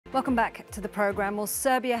Welcome back to the programme. Well,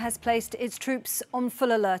 Serbia has placed its troops on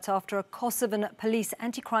full alert after a Kosovan police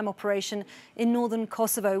anti-crime operation in northern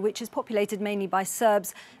Kosovo, which is populated mainly by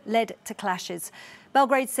Serbs, led to clashes.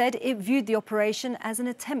 Belgrade said it viewed the operation as an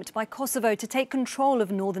attempt by Kosovo to take control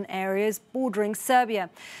of northern areas bordering Serbia.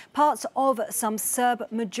 Parts of some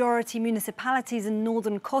Serb-majority municipalities in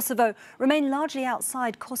northern Kosovo remain largely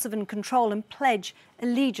outside Kosovan control and pledge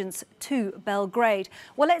allegiance to Belgrade.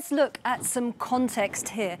 Well, let's look at some context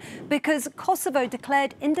here, because Kosovo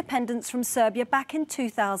declared independence from Serbia back in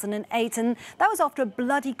 2008, and that was after a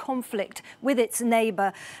bloody conflict with its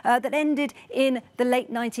neighbour that ended in the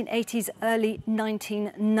late 1980s, early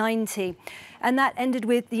 1990. And that ended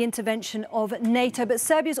with the intervention of NATO. But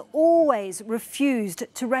Serbia's always refused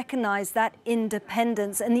to recognise that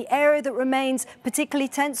independence. And the area that remains particularly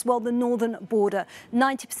tense, well, the northern border.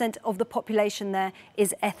 90% of the population there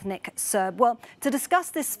is ethnic Serb. Well, to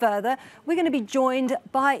discuss this further, we're going to be joined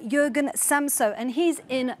by Jürgen Samso, and he's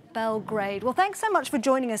in Belgrade. Well, thanks so much for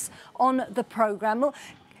joining us on the programme. Well,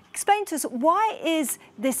 explain to us, why is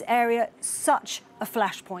this area such a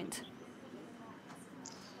flashpoint?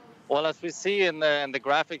 Well, as we see in the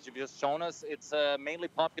graphics you've just shown us, it's mainly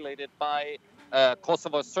populated by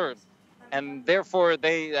Kosovo Serbs, and therefore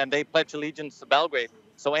they pledge allegiance to Belgrade.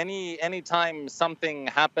 So any time something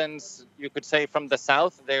happens, you could say from the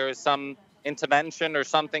south, there is some intervention or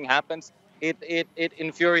something happens, it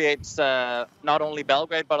infuriates not only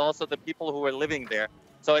Belgrade but also the people who are living there.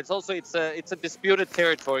 So it's a disputed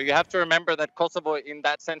territory. You have to remember that Kosovo, in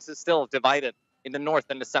that sense, is still divided in the north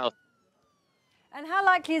and the south. And how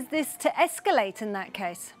likely is this to escalate in that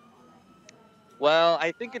case? Well,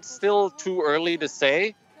 I think it's still too early to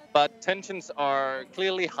say, but tensions are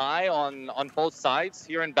clearly high on both sides.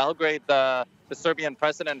 Here in Belgrade, the Serbian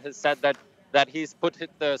president has said that he's put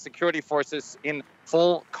the security forces in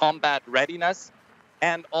full combat readiness.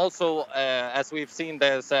 And also, as we've seen,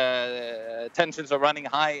 there's tensions are running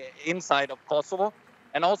high inside of Kosovo.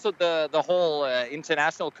 And also the whole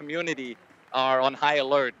international community are on high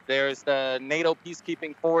alert. There's the NATO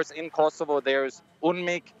peacekeeping force in Kosovo. There's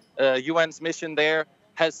UNMIK, UN's mission there,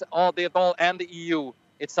 and the EU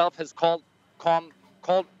itself has called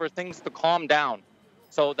for things to calm down,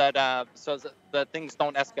 so that things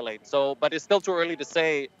don't escalate. So, but it's still too early to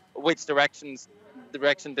say which direction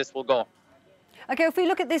this will go. OK, if we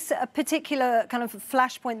look at this particular kind of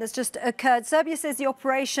flashpoint that's just occurred, Serbia says the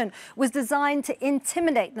operation was designed to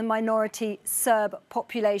intimidate the minority Serb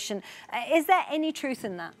population. Is there any truth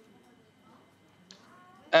in that?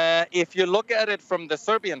 If you look at it from the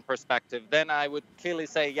Serbian perspective, then I would clearly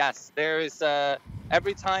say yes. There is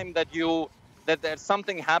every time that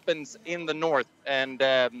something happens in the north, and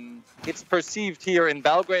it's perceived here in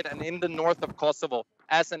Belgrade and in the north of Kosovo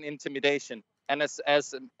as an intimidation and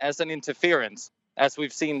as an interference, as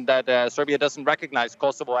we've seen that Serbia doesn't recognize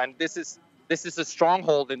Kosovo, and this is a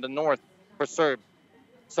stronghold in the north for Serbs.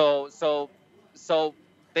 So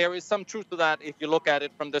there is some truth to that if you look at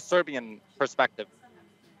it from the Serbian perspective.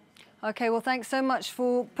 OK, well, thanks so much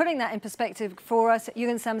for putting that in perspective for us.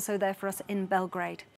 Jürgen Samso there for us in Belgrade.